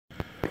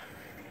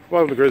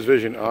Welcome to Grizz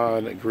Vision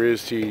on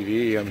Grizz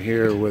TV. I'm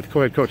here with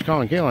co-head coach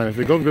Colin Kaline. If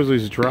the Golden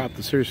Grizzlies dropped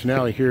the series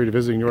finale here to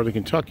visiting Northern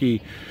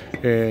Kentucky,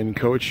 and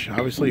coach,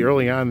 obviously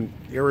early on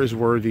errors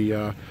were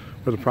the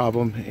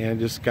problem, and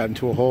just got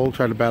into a hole,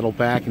 tried to battle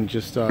back, and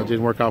just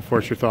didn't work out for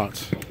us. Your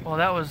thoughts? Well,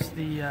 that was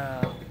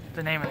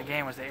the name of the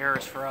game, was the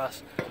errors for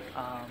us.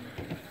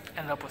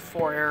 Ended up with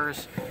 4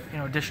 errors,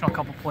 additional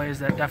couple plays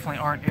that definitely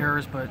aren't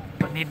errors, but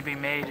need to be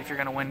made if you're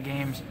going to win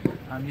games.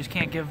 You just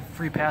can't give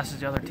free passes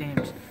to other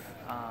teams.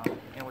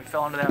 We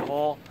fell into that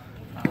hole.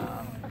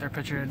 Their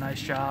pitcher did a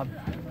nice job.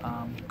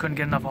 Couldn't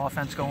get enough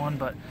offense going,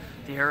 but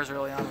the errors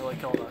early on really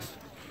killed us.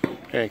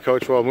 And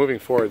coach, well, moving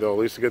forward though, at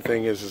least the good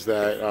thing is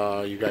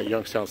that you got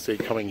Youngstown State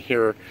coming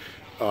here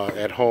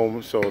at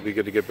home, so it'll be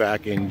good to get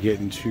back and get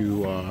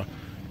into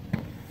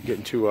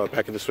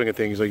back in the swing of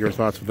things. Like your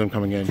thoughts with them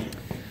coming in?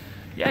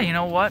 Yeah, you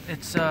know what?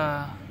 It's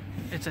a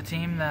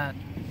team that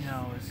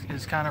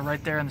is kind of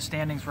right there in the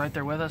standings, right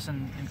there with us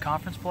in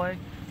conference play.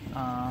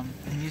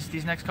 And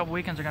these next couple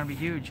weekends are going to be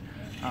huge.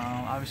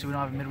 Obviously, we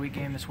don't have a midweek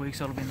game this week,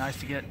 so it'll be nice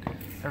to get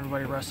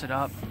everybody rested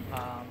up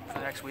for the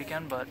next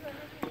weekend. But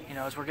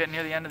as we're getting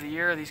near the end of the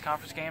year, these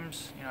conference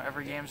games,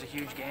 every game's a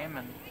huge game,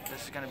 and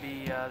this is going to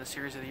be the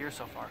series of the year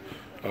so far.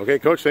 Okay,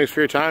 coach, thanks for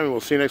your time, and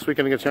we'll see you next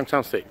weekend against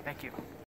Youngstown State. Thank you.